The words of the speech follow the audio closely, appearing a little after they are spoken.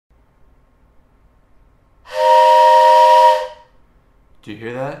Do you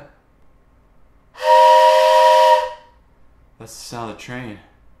hear that? That's the sound of the train.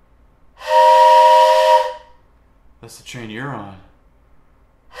 That's the train you're on.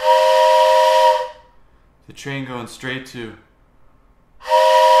 The train going straight to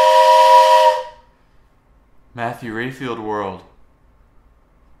Matthew Rayfield world.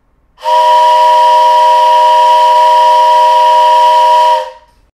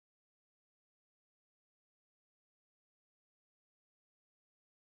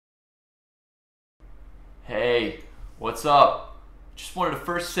 Hey, what's up? Just wanted to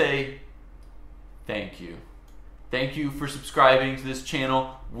first say thank you. Thank you for subscribing to this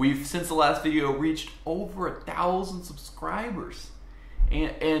channel. We've, since the last video, reached over 1,000 subscribers.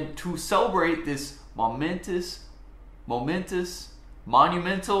 And to celebrate this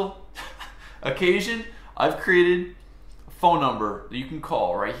monumental occasion, I've created a phone number that you can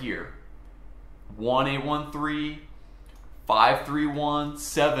call right here.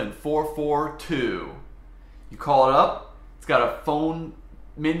 1-813-531-7442. You call it up. It's got a phone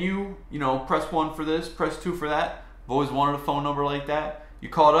menu, you know, press 1 for this, press 2 for that. I've always wanted a phone number like that. You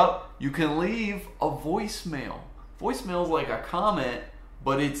call it up, you can leave a voicemail. Voicemail is like a comment,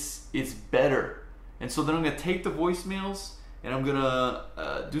 but it's better. And so then I'm gonna take the voicemails and I'm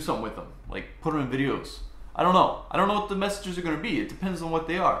gonna do something with them, like put them in videos. I don't know what the messages are gonna be. It depends on what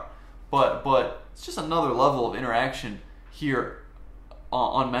they are. But it's just another level of interaction here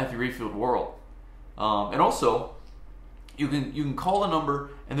on Matthew Rayfield World. And also, you can call the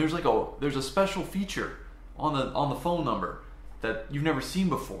number, and there's a special feature on the phone number that you've never seen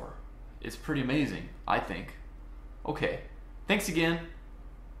before. It's pretty amazing, I think. Okay, thanks again.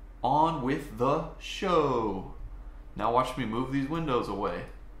 On with the show. Now watch me move these windows away.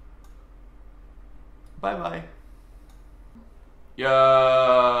 Bye bye. Yo.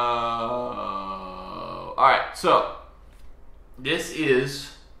 All right, so this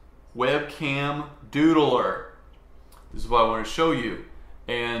is WEBcam DOODler. This is what I want to show you.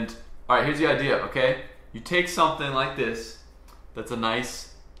 And all right, here's the idea, okay? You take something like this that's a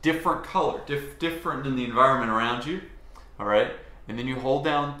nice different color, different than the environment around you, all right? And then you hold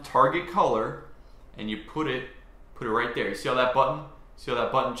down target color and you put it right there. You see how that button? See how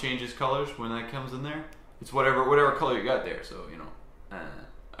that button changes colors when that comes in there? It's whatever color you got there, so you know. All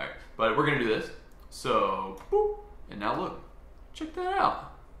right, but we're gonna do this. So, boop, and now look, check that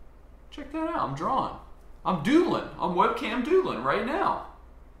out. Check that out, I'm drawing. I'm doodling. I'm WEBcam DOODling right now.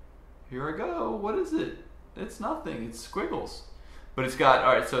 Here I go. What is it? It's nothing. It's squiggles. But it's got,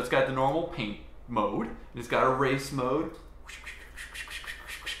 all right, so it's got the normal paint mode. And it's got erase mode.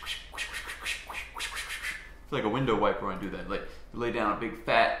 It's like a window wiper when I do that. Like, you lay down a big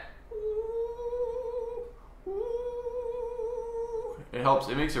fat. It helps.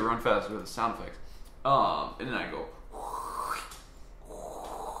 It makes it run faster with the sound effects. And then I go.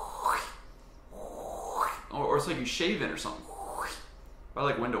 Or it's like you shave it or something. I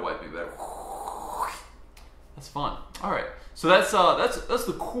like window wiping better. That's fun. All right, so that's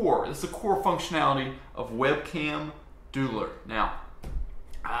the core. That's the core functionality of WEBcam DOODler. Now,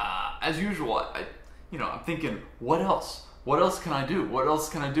 as usual, I'm thinking, what else? What else can I do? What else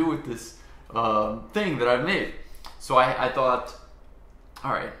can I do with this thing that I've made? So I thought,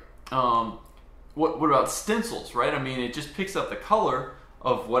 all right, what about stencils, right? I mean, it just picks up the color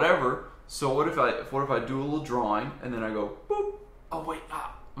of whatever. So what if I do a little drawing and then I go boop? Oh wait,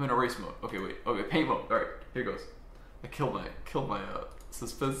 I'm in erase mode. Okay, wait. Okay, paint mode. All right, here goes. I killed my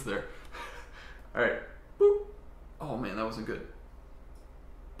suspense there. All right, boop. Oh man, that wasn't good.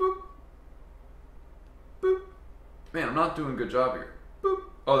 Boop, boop. Man, I'm not doing a good job here. Boop.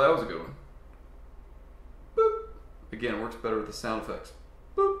 Oh, that was a good one. Boop. Again, it works better with the sound effects.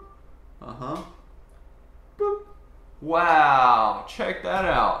 Boop. Boop. Wow, check that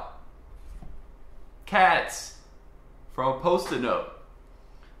out. Cats from a Post-it note.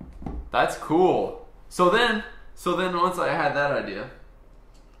 That's cool. So then once I had that idea,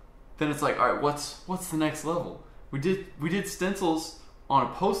 then it's like, all right, what's the next level? We did stencils on a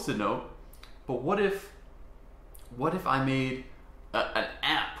Post-it note, but what if I made an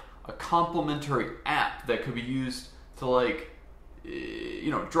app, a complementary app that could be used to, like,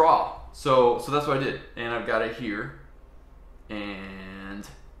 draw. So that's what I did, and I've got it here, and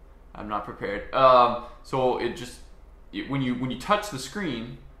I'm not prepared. So when you touch the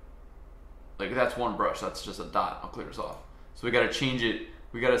screen, like, that's one brush, that's just a dot. I'll clear this off. So we got to change it.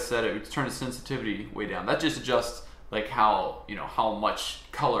 We got to set it. We turn the sensitivity way down. That just adjusts, like, how much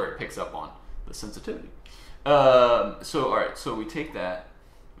color it picks up on the sensitivity. So all right. So we take that,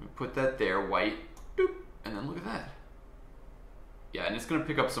 we put that there, white, doop, and then look at that. Yeah, and it's gonna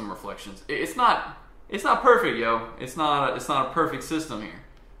pick up some reflections. It's not It's not perfect, yo. It's not a perfect system here.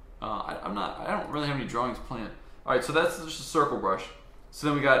 I don't really have any drawings planned. All right, so that's just a circle brush. So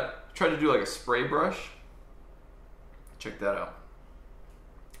then we try to do like a spray brush. Check that out.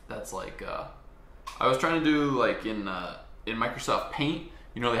 That's like I was trying to do like in Microsoft Paint.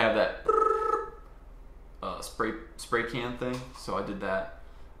 You know they have that spray can thing. So I did that,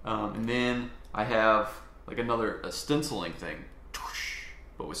 and then I have like a stenciling thing,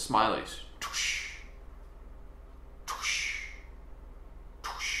 but with smileys.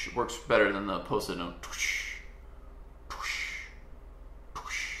 It works better than the post-it note.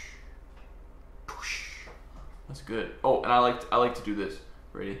 That's good. Oh, and I like to do this.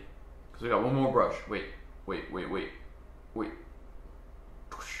 Ready? Because I got one more brush. Wait.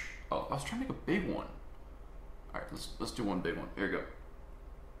 Oh, I was trying to make a big one. All right, let's do one big one. Here we go.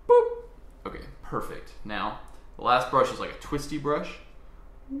 Boop. Okay, perfect. Now the last brush is like a twisty brush.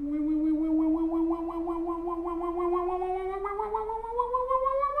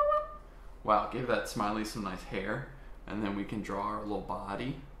 Wow, give that smiley some nice hair, and then we can draw our little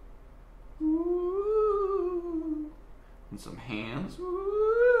body. Ooh. And some hands.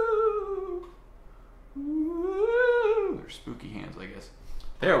 Ooh. Ooh. They're spooky hands, I guess.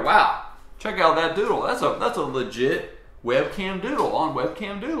 There, wow. Check out that doodle. That's a legit webcam doodle on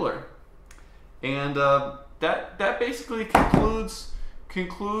WEBcam DOODler. And that basically concludes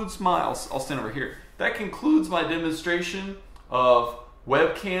my, I'll stand over here. That concludes my demonstration of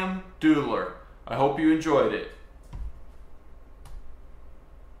WEBcam DOODler. I hope you enjoyed it.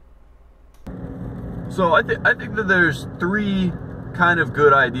 So I think that there's three kind of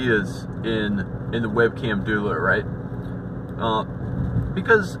good ideas in the WEBcam DOODler, right?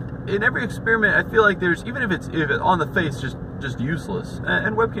 Because in every experiment, I feel like there's, even if it's on the face just useless,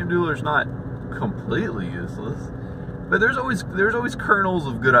 and WEBcam DOODler is not completely useless, but there's always kernels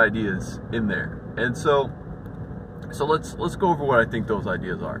of good ideas in there. And so let's go over what I think those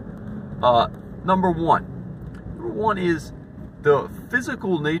ideas are. Number one is the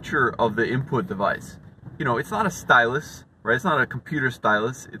physical nature of the input device. You know, it's not a stylus, right? It's not a computer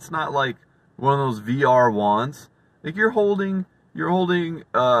stylus. It's not like one of those VR wands. Like you're holding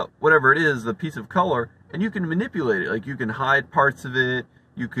whatever it is, the piece of color, and you can manipulate it. Like you can hide parts of it.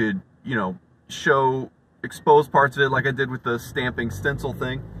 You could, you know, expose parts of it, like I did with the stamping stencil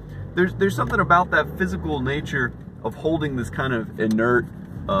thing. There's something about that physical nature of holding this kind of inert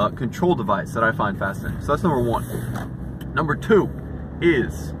control device that I find fascinating. So that's number one. Number two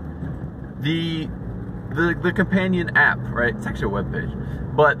is the companion app, right? It's actually a web page,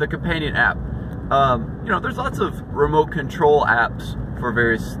 but the companion app. You know, there's lots of remote control apps for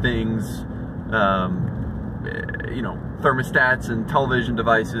various things. You know, thermostats and television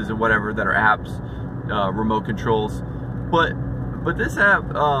devices and whatever that are apps, remote controls. But this app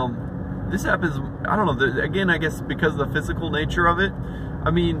is, I don't know, again, I guess because of the physical nature of it,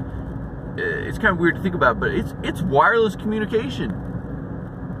 I mean, it's kind of weird to think about, but it's wireless communication.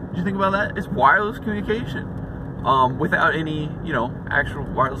 Did you think about that? It's wireless communication without any, you know, actual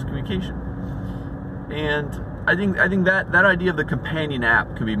wireless communication. And I think that idea of the companion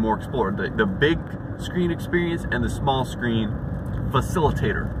app can be more explored. The big screen experience and the small screen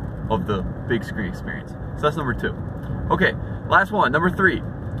facilitator of the big screen experience. So that's number two. Okay, last one, number three.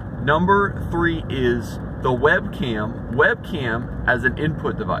 Number three is the webcam as an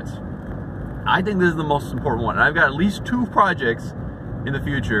input device. I think this is the most important one. And I've got at least 2 projects in the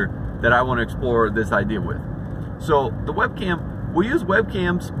future that I want to explore this idea with. So the webcam, we use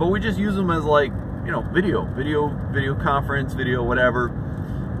webcams, but we just use them as like, you know, video conference, video, whatever.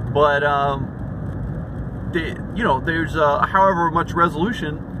 But you know, there's however much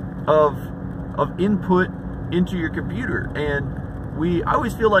resolution of input into your computer, and I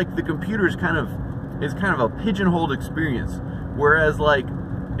always feel like the computer is kind of a pigeonholed experience. Whereas like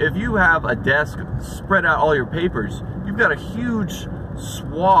if you have a desk, spread out all your papers, you've got a huge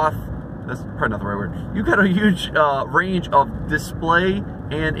swath. That's probably not the right word. You've got a huge range of display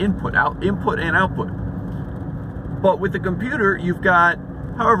and input and output. But with the computer, you've got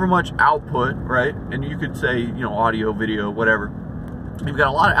however much output, right? And you could say, you know, audio, video, whatever. You've got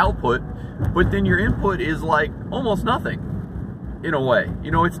a lot of output, but then your input is like almost nothing in a way.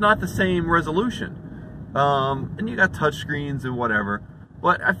 You know, it's not the same resolution. And you got touch screens and whatever.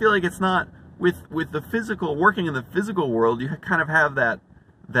 But I feel like it's not, with the physical, working in the physical world, you kind of have that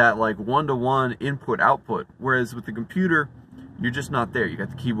like one-to-one input output. Whereas with the computer, you're just not there. You got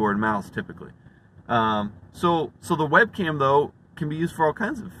the keyboard and mouse typically. So the webcam though can be used for all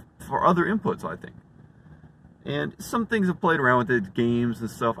kinds for other inputs, I think. And some things have played around with it, games and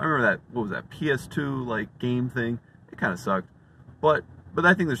stuff. I remember that, what was that, PS2 like game thing? It kind of sucked. But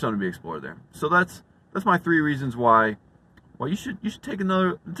I think there's something to be explored there. So that's that's my 3 reasons why. Well, you should take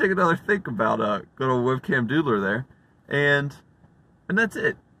another think about good old WEBcam DOODler there, and that's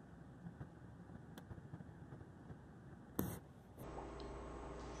it.